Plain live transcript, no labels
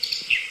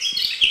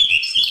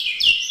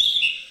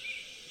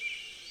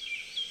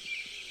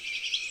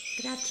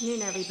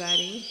afternoon,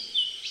 everybody.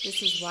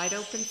 This is Wide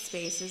Open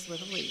Spaces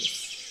with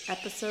Elise,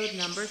 episode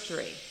number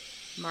 3,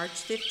 March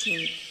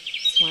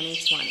 15th,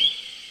 2020.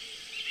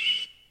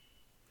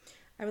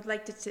 I would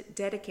like to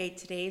dedicate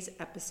today's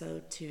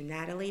episode to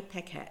Natalie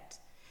Paquette.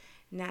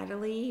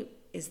 Natalie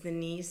is the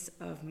niece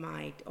of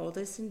my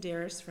oldest and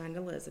dearest friend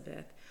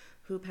Elizabeth,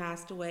 who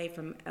passed away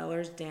from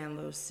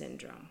Ehlers-Danlos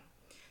syndrome.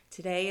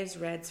 Today is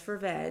Reds for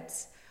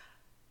Veds,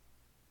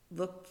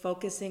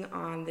 focusing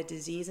on the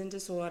disease and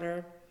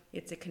disorder.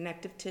 It's a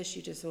connective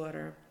tissue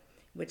disorder,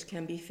 which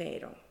can be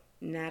fatal.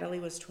 Natalie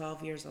was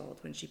 12 years old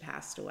when she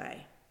passed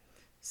away.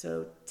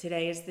 So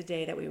today is the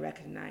day that we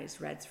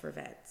recognize Reds for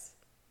Veds.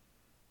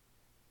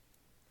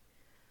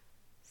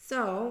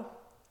 So,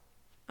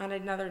 on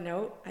another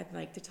note, I'd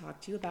like to talk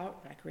to you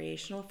about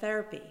recreational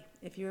therapy.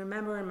 If you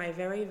remember in my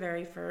very,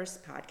 very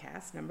first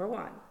podcast, number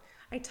 1,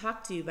 I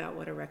talked to you about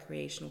what a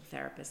recreational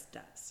therapist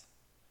does.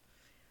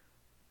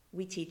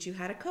 We teach you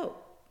how to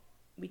cope.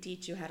 We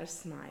teach you how to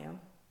smile.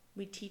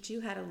 We teach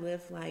you how to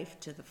live life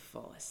to the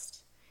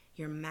fullest,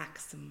 your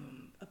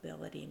maximum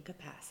ability and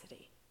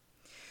capacity.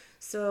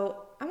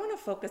 So I want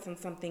to focus on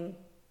something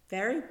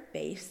very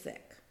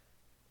basic,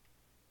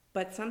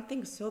 but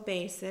something so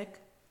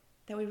basic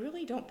that we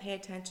really don't pay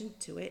attention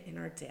to it in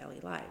our daily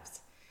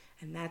lives,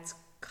 and that's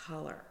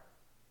color.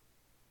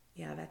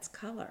 Yeah, that's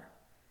color.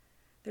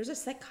 There's a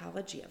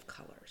psychology of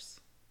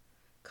colors.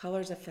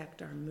 Colors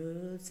affect our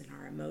moods and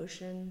our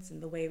emotions and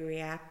the way we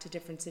react to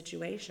different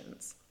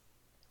situations.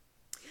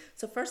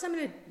 So first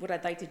what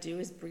I'd like to do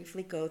is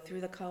briefly go through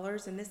the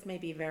colors, and this may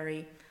be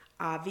very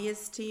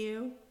obvious to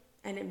you,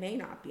 and it may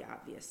not be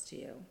obvious to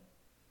you.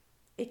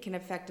 It can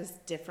affect us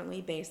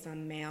differently based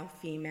on male,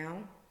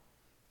 female,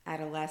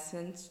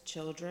 adolescents,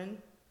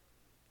 children,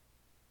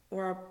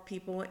 or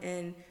people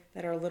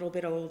that are a little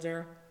bit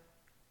older,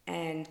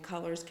 and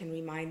colors can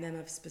remind them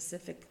of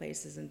specific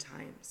places and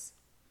times.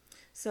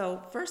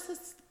 So first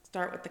let's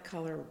start with the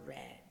color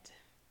red.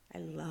 I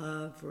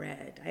love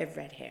red. I have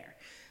red hair,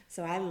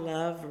 so I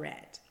love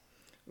red.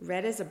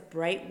 Red is a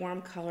bright,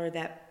 warm color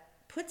that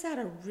puts out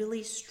a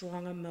really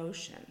strong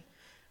emotion.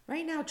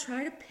 Right now,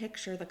 try to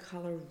picture the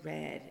color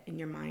red in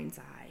your mind's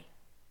eye.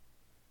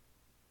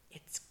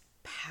 It's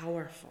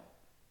powerful.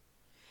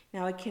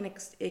 Now,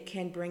 it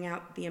can bring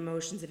out the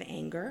emotions of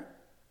anger,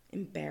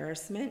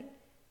 embarrassment,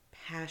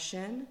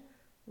 passion,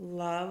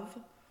 love,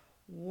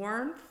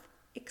 warmth,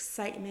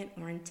 excitement,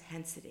 or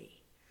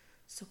intensity.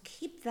 So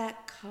keep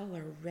that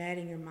color red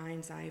in your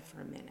mind's eye for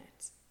a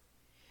minute.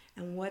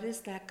 And what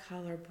is that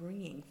color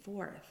bringing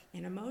forth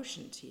in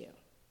emotion to you?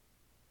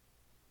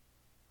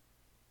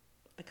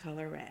 The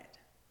color red.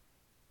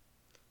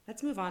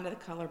 Let's move on to the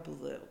color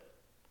blue,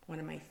 one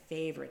of my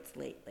favorites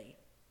lately.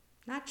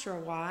 Not sure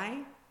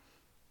why,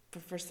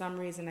 but for some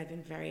reason I've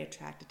been very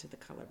attracted to the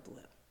color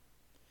blue.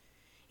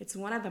 It's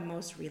one of the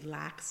most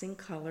relaxing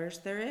colors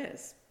there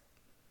is.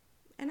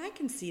 And I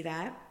can see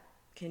that.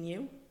 Can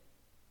you?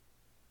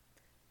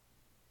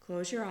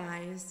 Close your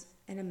eyes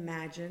and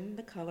imagine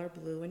the color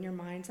blue in your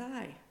mind's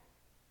eye.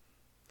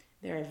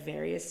 There are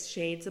various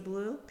shades of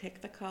blue.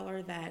 Pick the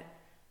color that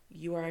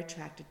you are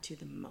attracted to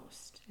the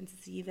most and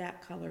see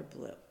that color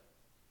blue.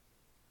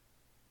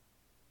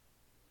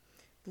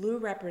 Blue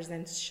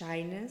represents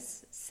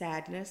shyness,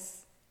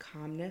 sadness,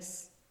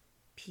 calmness,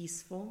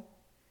 peaceful,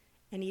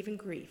 and even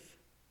grief.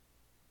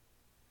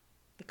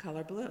 The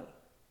color blue.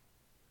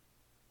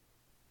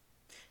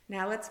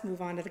 Now let's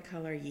move on to the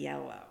color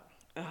yellow.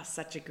 Oh,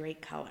 such a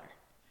great color.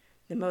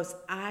 The most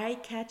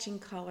eye-catching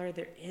color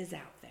there is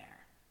out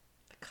there.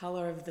 The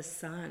color of the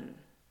sun.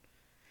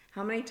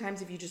 How many times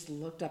have you just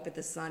looked up at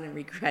the sun and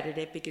regretted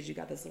it because you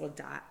got those little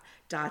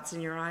dots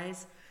in your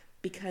eyes?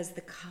 Because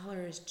the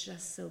color is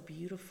just so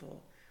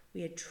beautiful.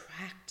 We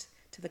attract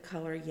to the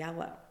color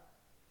yellow.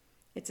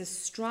 It's a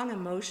strong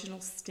emotional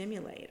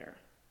stimulator.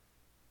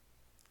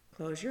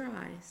 Close your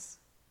eyes.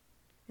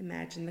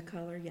 Imagine the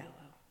color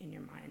yellow in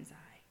your mind's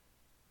eye.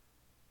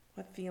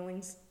 What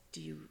feelings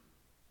do you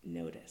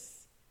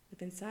notice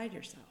within inside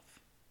yourself?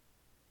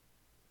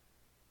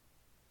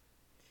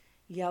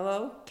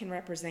 Yellow can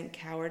represent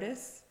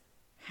cowardice,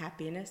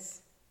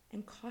 happiness,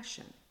 and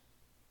caution.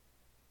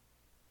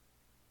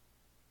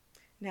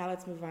 Now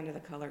let's move on to the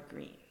color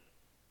green.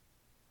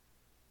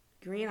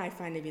 Green I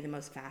find to be the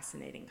most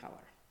fascinating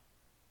color.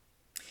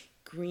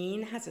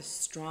 Green has a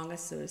strong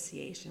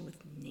association with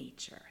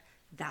nature.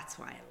 That's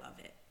why I love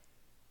it.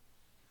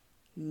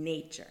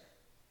 Nature.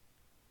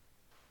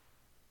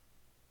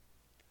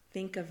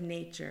 Think of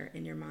nature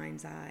in your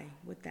mind's eye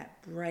with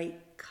that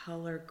bright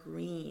color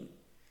green,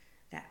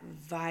 that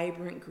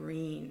vibrant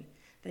green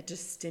that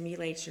just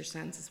stimulates your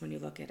senses when you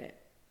look at it.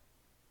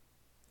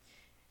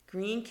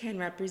 Green can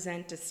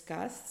represent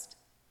disgust,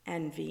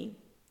 envy,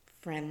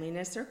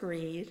 friendliness or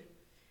greed,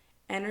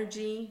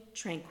 energy,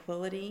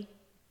 tranquility,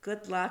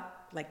 good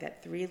luck, like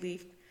that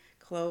 3-leaf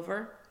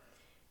clover.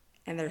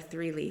 And they're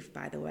 3-leaf,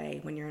 by the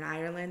way. When you're in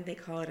Ireland, they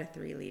call it a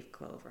 3-leaf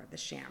clover, the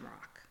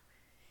shamrock.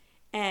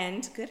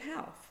 And good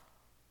health.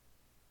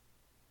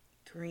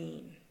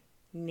 Green,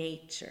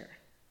 nature.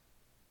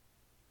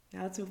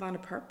 Now let's move on to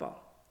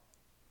purple.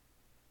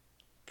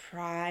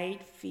 pride,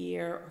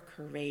 fear, or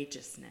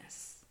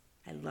courageousness.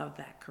 I love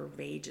that,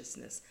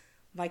 courageousness.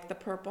 Like the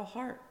Purple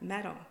Heart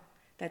medal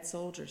that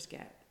soldiers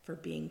get for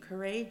being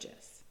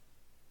courageous.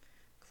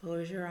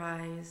 Close your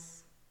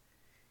eyes.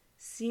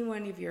 See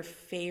one of your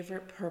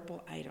favorite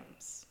purple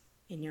items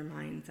in your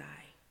mind's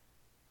eye.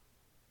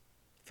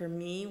 For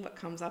me, what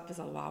comes up is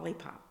a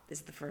lollipop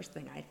is the first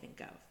thing I think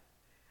of.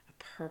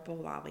 A purple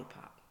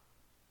lollipop.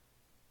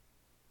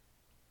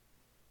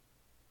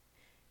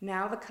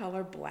 Now the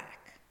color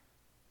black.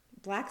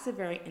 Black's a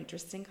very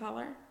interesting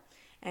color,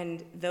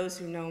 and those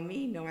who know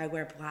me know I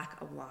wear black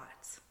a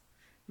lot.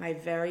 My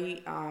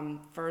very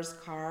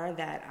first car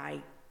that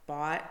I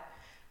bought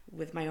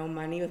with my own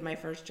money with my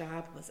first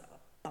job was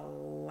a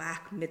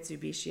black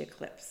Mitsubishi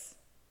Eclipse.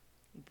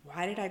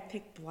 Why did I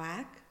pick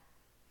black?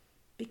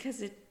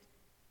 Because it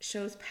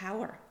shows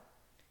power.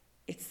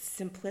 It's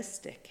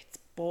simplistic, it's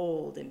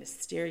bold and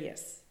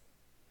mysterious.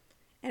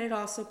 And it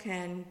also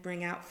can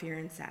bring out fear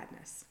and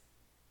sadness.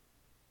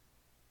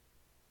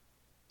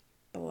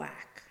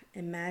 Black.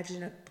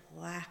 Imagine a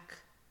black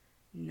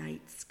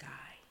night sky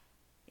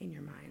in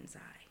your mind's eye.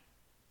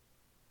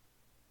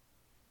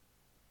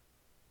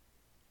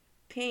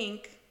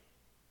 Pink.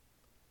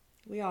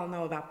 We all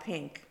know about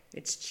pink.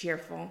 It's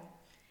cheerful.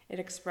 It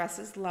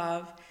expresses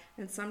love,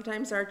 and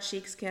sometimes our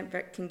cheeks can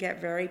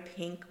get very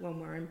pink when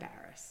we're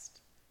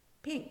embarrassed.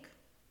 Pink.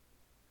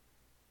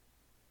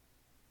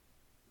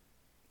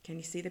 Can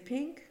you see the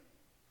pink?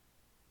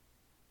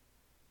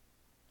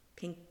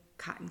 Pink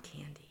cotton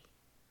candy.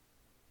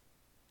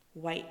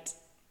 White.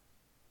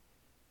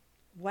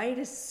 White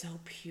is so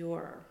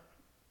pure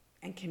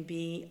and can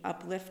be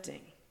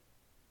uplifting,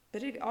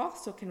 but it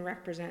also can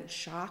represent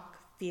shock,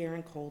 fear,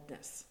 and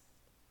coldness.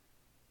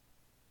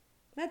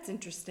 That's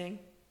interesting.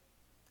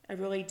 I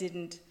really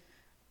didn't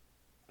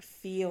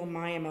feel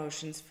my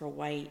emotions for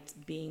white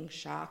being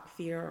shock,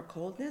 fear, or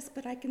coldness,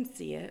 but I can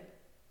see it.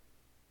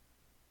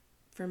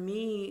 For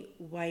me,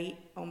 white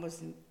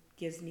almost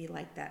gives me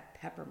like that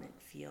peppermint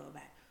feel,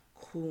 that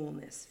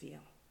coolness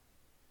feel.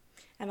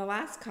 And the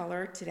last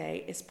color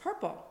today is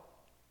purple.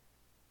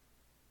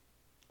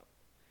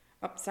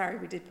 Oh, sorry,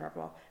 we did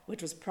purple,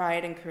 which was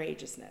pride and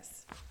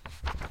courageousness.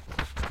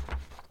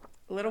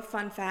 A little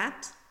fun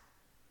fact,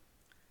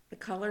 the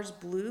colors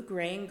blue,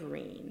 gray, and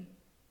green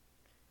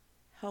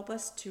help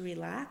us to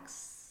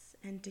relax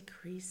and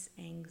decrease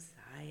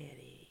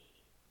anxiety.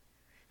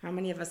 How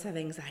many of us have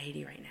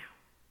anxiety right now?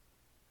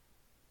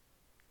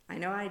 I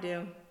know I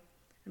do.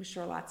 I'm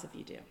sure lots of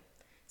you do.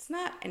 It's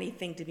not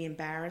anything to be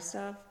embarrassed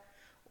of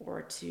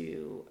or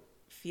to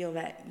feel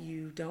that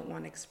you don't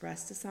want to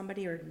express to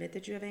somebody or admit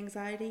that you have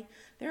anxiety.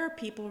 There are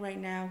people right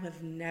now who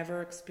have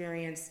never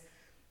experienced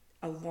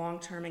a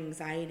long-term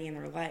anxiety in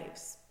their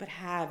lives, but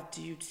have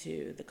due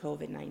to the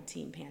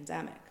COVID-19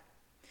 pandemic.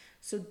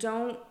 So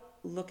don't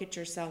look at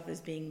yourself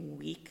as being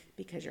weak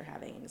because you're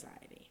having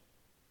anxiety.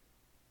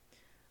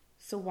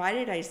 So why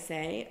did I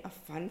say a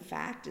fun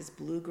fact is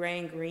blue, gray,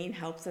 and green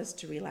helps us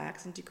to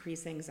relax and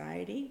decrease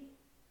anxiety?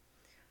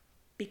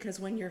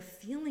 Because when you're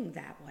feeling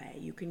that way,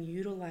 you can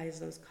utilize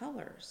those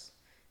colors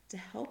to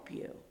help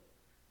you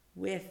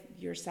with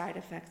your side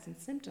effects and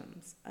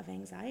symptoms of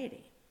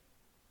anxiety.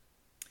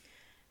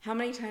 How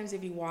many times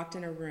have you walked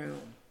in a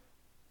room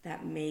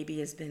that maybe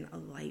has been a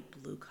light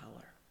blue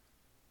color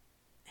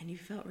and you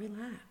felt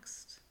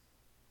relaxed?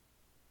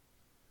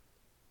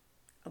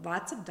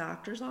 Lots of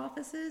doctors'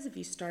 offices, if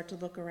you start to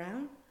look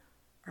around,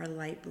 are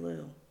light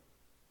blue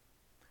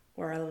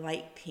or a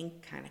light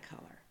pink kind of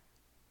color.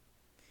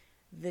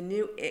 The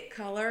new it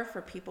color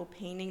for people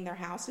painting their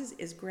houses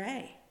is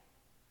gray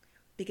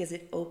because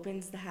it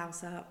opens the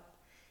house up.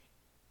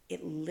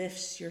 It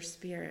lifts your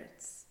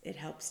spirits. It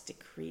helps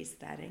decrease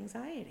that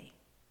anxiety.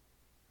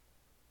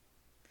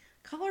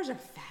 Colors are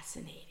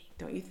fascinating,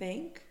 don't you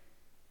think?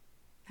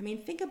 I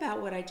mean, think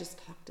about what I just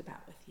talked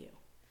about with you.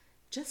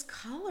 Just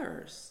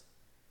colors.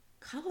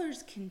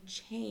 Colors can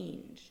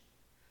change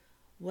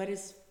what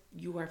is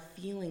you are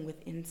feeling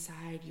with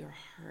inside your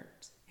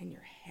heart and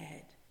your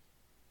head.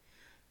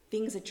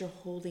 Things that you're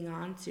holding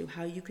on to,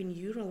 how you can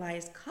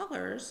utilize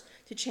colors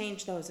to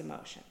change those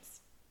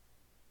emotions.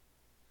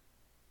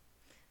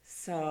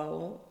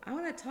 So I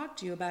want to talk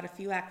to you about a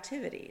few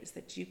activities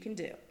that you can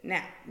do.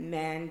 Now,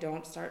 men,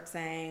 don't start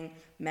saying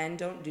men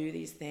don't do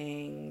these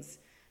things.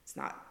 It's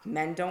not,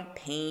 men don't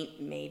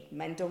paint,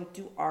 men don't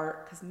do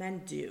art, because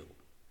men do.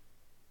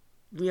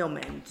 Real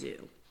men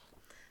do.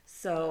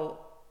 So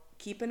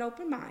keep an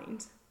open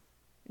mind.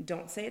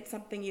 Don't say it's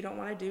something you don't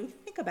want to do.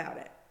 Think about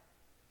it.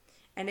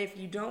 And if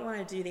you don't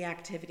want to do the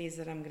activities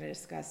that I'm going to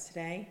discuss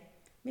today,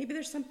 maybe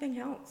there's something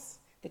else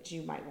that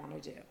you might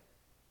want to do.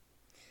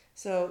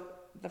 So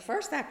the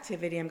first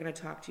activity I'm going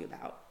to talk to you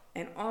about,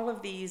 and all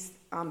of these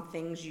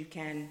things you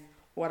can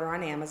order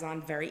on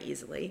Amazon very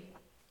easily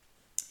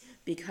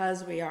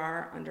because we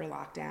are under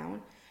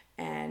lockdown,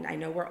 and I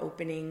know we're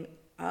opening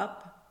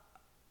up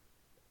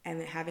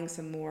and having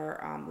some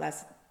more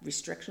less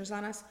restrictions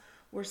on us.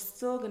 We're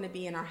still going to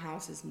be in our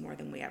houses more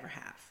than we ever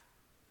have,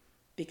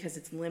 because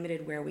it's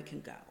limited where we can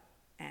go.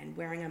 And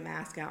wearing a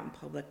mask out in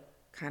public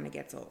kind of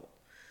gets old.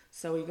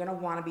 So you're going to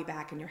want to be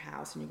back in your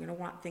house, and you're going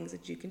to want things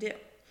that you can do.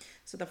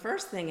 So the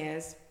first thing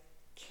is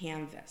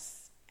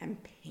canvas and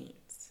paint.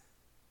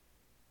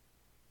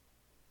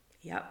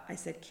 Yep, I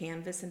said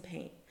canvas and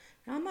paint.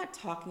 Now, I'm not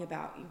talking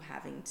about you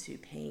having to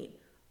paint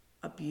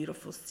a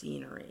beautiful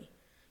scenery.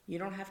 You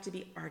don't have to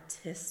be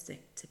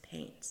artistic to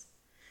paint.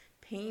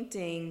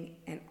 Painting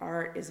and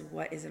art is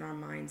what is in our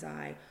mind's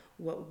eye,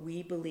 what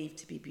we believe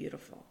to be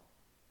beautiful.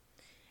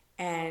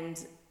 And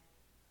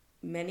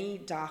many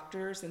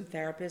doctors and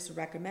therapists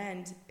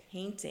recommend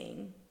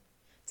painting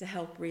to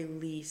help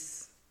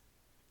release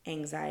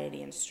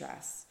anxiety and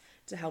stress,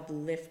 to help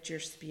lift your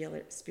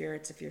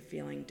spirits if you're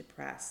feeling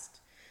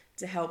depressed,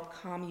 to help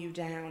calm you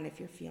down if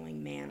you're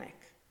feeling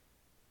manic,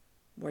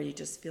 where you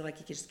just feel like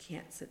you just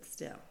can't sit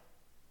still.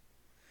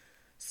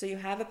 So you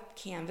have a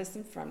canvas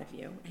in front of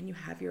you, and you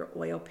have your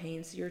oil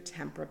paints, your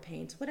tempera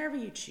paints, whatever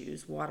you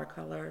choose,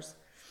 watercolors,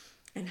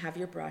 and have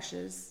your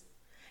brushes,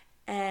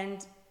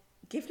 and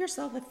give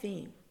yourself a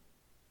theme.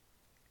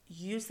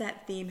 Use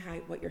that theme,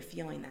 what you're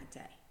feeling that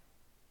day.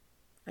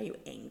 Are you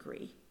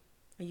angry?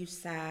 Are you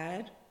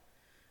sad?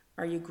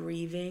 Are you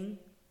grieving?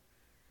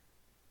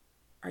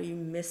 Are you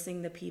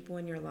missing the people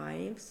in your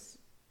lives?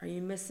 Are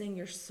you missing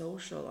your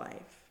social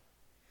life?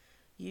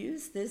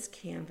 Use this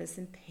canvas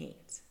and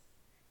paint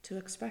to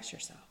express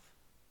yourself.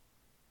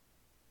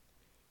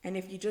 And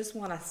if you just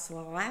want to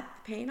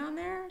slap the paint on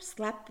there,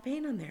 slap the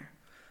paint on there.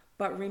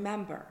 But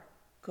remember,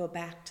 go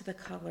back to the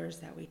colors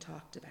that we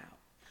talked about.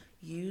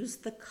 Use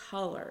the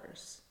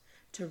colors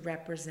to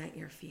represent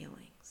your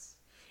feelings.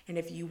 And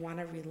if you want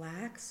to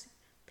relax,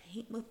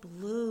 paint with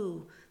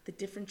blue, the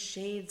different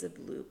shades of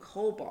blue,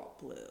 cobalt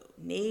blue,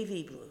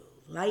 navy blue,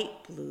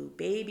 light blue,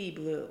 baby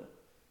blue,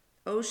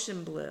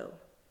 ocean blue.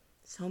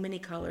 So many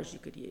colors you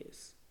could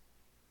use.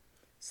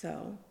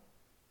 So,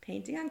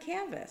 painting on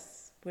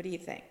canvas, what do you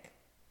think?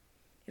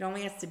 It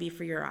only has to be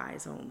for your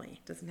eyes only.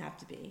 It doesn't have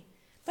to be.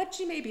 But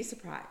you may be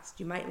surprised.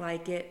 You might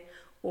like it,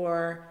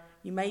 or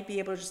you might be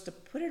able just to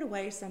put it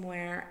away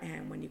somewhere,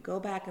 and when you go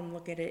back and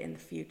look at it in the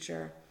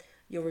future,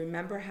 you'll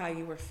remember how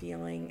you were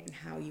feeling and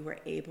how you were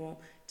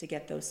able to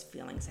get those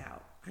feelings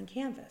out on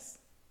canvas.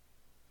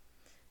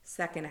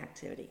 Second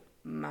activity,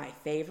 my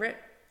favorite,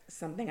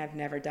 something I've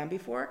never done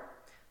before,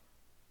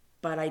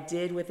 but I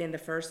did within the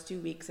first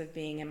 2 weeks of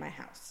being in my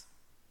house.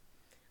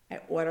 I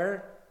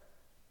ordered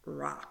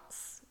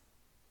rocks.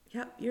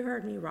 Yep, you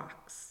heard me,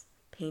 rocks.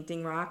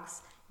 Painting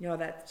rocks. You know,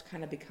 that's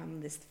kind of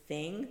become this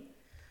thing.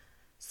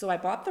 So I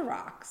bought the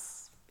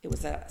rocks. It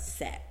was a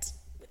set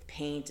with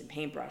paint and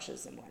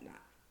paintbrushes and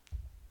whatnot.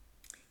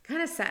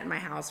 Kind of sat in my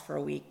house for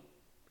a week.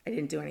 I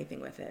didn't do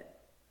anything with it.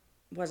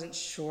 Wasn't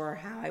sure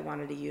how I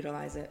wanted to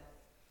utilize it.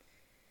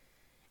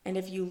 And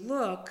if you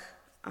look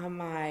on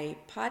my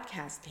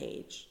podcast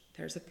page,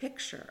 there's a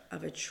picture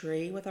of a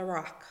tree with a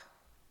rock.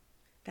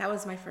 That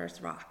was my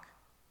first rock.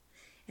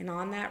 And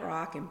on that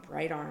rock in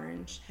bright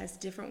orange has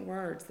different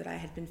words that I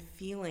had been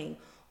feeling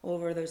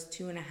over those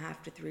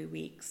 2.5 to 3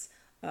 weeks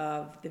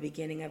of the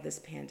beginning of this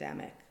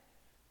pandemic.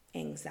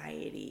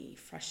 Anxiety,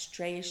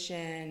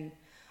 frustration.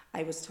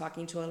 I was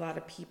talking to a lot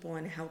of people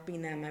and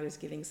helping them. I was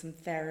giving some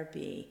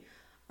therapy.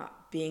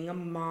 Being a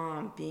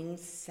mom, being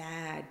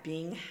sad,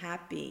 being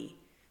happy,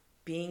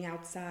 being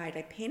outside.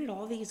 I painted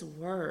all these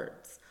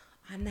words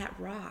on that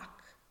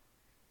rock.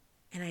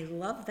 And I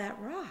love that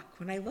rock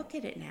when I look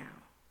at it now.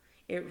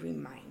 It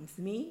reminds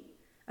me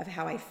of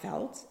how I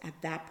felt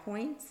at that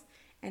point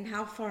and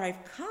how far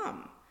I've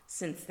come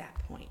since that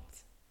point.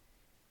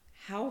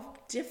 How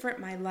different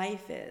my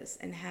life is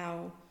and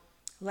how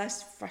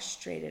less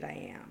frustrated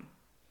I am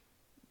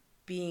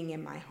being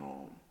in my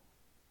home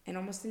and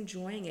almost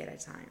enjoying it at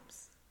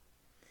times.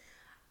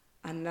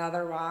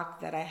 Another rock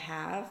that I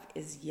have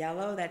is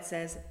yellow that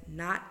says,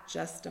 "Not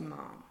just a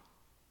mom."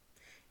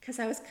 Because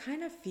I was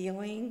kind of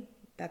feeling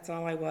that's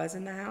all I was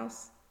in the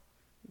house.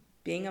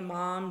 Being a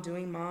mom,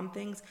 doing mom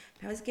things.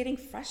 And I was getting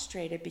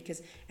frustrated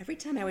because every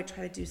time I would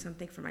try to do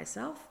something for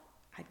myself,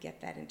 I'd get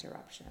that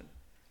interruption.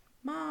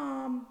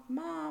 Mom.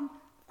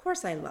 Of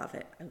course I love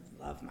it. I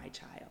love my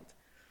child.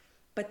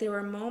 But there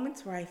were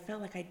moments where I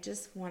felt like I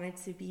just wanted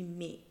to be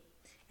me.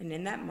 And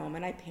in that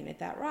moment, I painted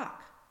that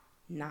rock.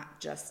 Not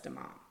just a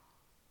mom.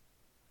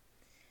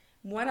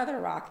 One other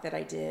rock that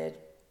I did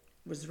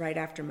was right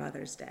after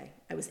Mother's Day.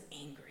 I was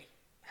angry.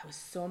 I was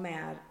so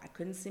mad. I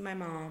couldn't see my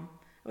mom.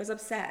 I was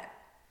upset.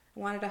 I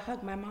wanted to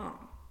hug my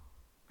mom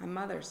on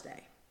Mother's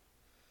Day.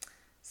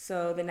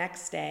 So the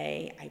next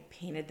day, I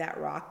painted that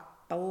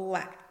rock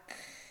black.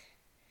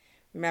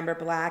 Remember,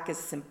 black is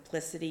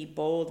simplicity,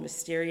 bold,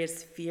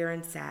 mysterious, fear,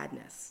 and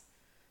sadness.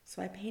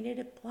 So I painted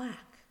it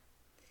black.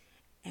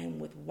 And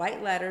with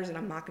white letters, and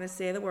I'm not going to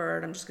say the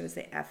word, I'm just going to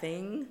say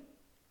effing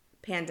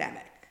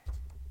pandemic.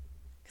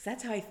 Because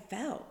that's how I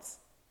felt.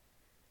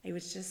 I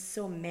was just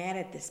so mad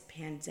at this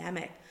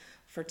pandemic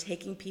for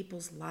taking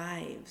people's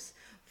lives,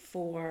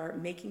 for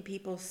making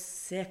people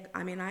sick.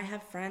 I mean, I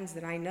have friends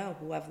that I know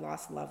who have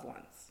lost loved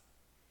ones.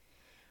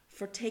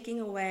 For taking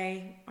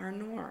away our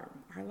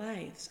norm, our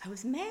lives. I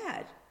was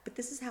mad, but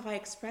this is how I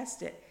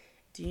expressed it.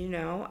 Do you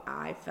know,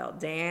 I felt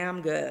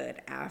damn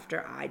good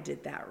after I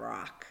did that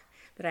rock.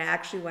 That I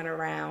actually went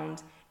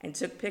around and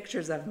took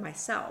pictures of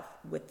myself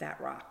with that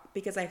rock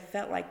because I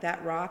felt like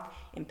that rock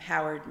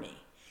empowered me.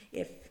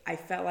 If I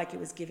felt like it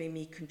was giving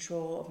me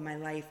control of my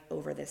life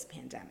over this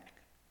pandemic.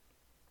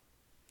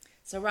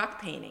 So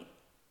rock painting.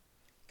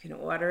 You can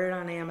order it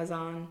on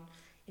Amazon.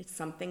 It's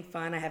something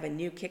fun. I have a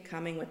new kit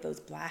coming with those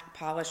black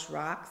polished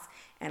rocks,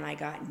 and I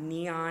got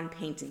neon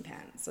painting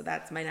pens. So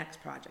that's my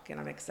next project, and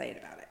I'm excited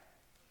about it.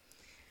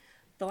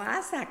 The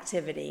last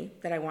activity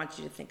that I want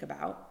you to think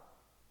about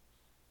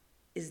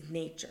is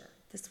nature.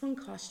 This one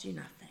costs you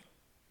nothing.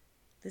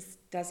 This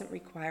doesn't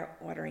require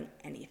ordering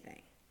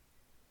anything.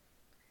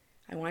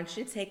 I want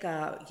you to take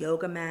a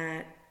yoga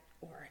mat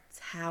or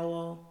a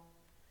towel,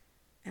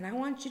 and I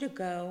want you to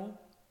go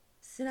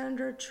sit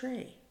under a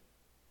tree.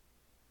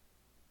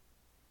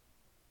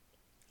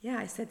 Yeah,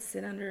 I said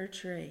sit under a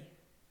tree.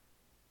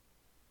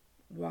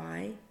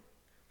 Why?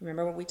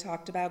 Remember what we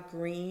talked about,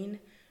 green?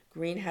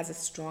 Green has a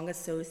strong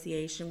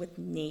association with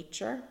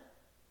nature.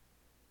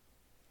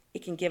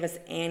 It can give us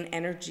an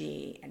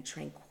energy and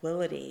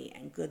tranquility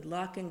and good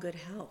luck and good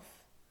health.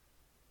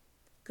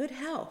 Good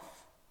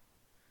health.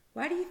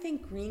 Why do you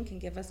think green can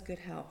give us good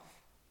health?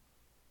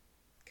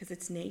 Because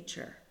it's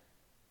nature.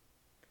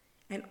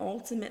 And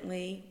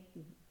ultimately,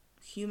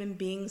 human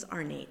beings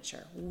are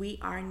nature. We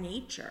are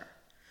nature.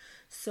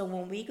 So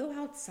when we go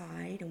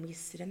outside and we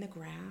sit in the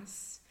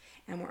grass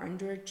and we're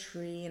under a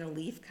tree and a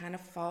leaf kind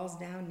of falls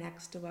down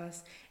next to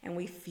us and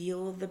we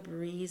feel the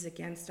breeze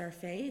against our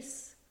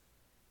face,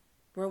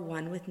 we're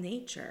one with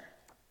nature.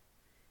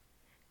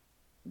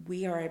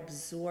 We are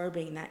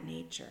absorbing that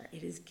nature.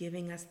 It is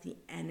giving us the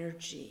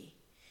energy.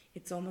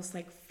 It's almost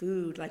like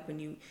food, like when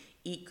you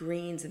eat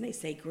greens and they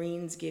say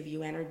greens give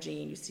you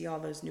energy, and you see all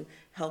those new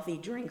healthy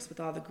drinks with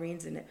all the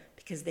greens in it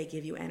because they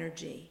give you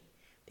energy.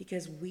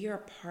 Because we are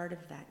part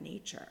of that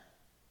nature.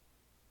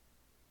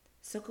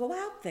 So go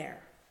out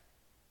there.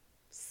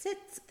 Sit.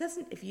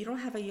 If you don't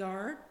have a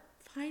yard,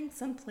 find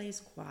someplace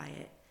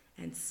quiet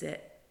and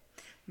sit.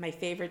 My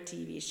favorite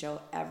TV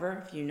show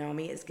ever, if you know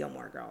me, is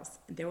Gilmore Girls.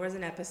 There was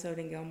an episode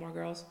in Gilmore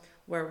Girls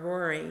where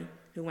Rory,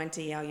 who went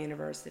to Yale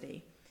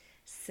University,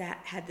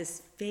 had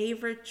this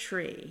favorite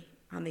tree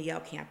on the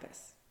Yale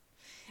campus.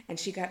 And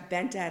she got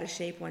bent out of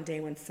shape one day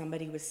when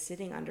somebody was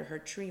sitting under her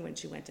tree when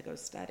she went to go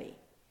study.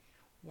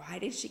 Why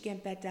did she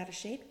get bent out of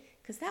shape?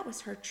 Because that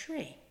was her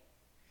tree.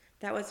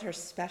 That was her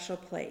special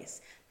place.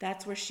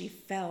 That's where she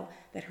felt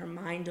that her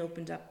mind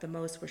opened up the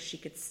most, where she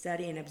could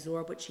study and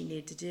absorb what she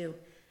needed to do.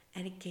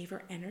 And it gave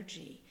her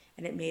energy,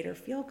 and it made her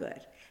feel good.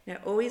 And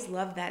I always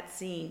loved that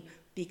scene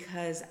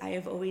because I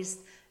have always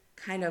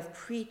kind of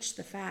preached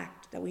the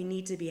fact that we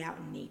need to be out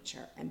in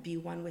nature and be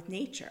one with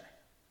nature.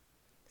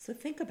 So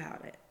think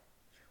about it.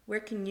 Where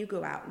can you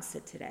go out and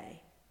sit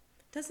today?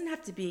 It doesn't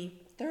have to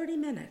be 30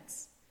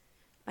 minutes.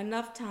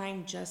 Enough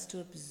time just to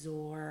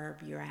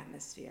absorb your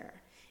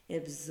atmosphere,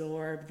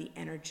 absorb the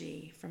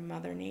energy from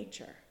Mother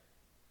Nature.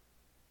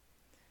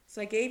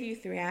 So I gave you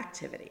 3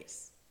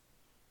 activities.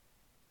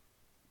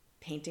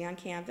 Painting on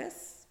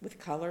canvas with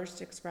colors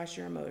to express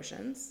your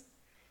emotions.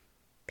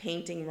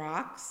 Painting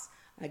rocks,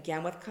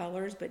 again with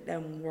colors, but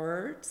then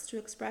words to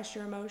express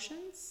your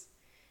emotions.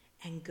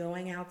 And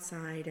going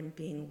outside and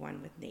being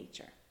one with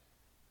nature.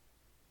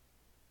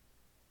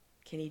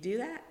 Can you do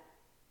that?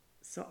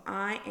 So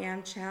I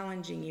am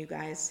challenging you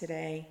guys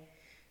today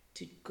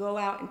to go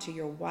out into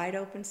your wide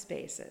open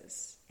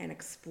spaces and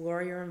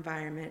explore your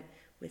environment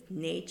with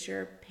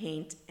nature,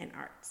 paint, and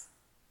arts.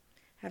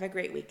 Have a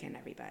great weekend,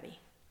 everybody.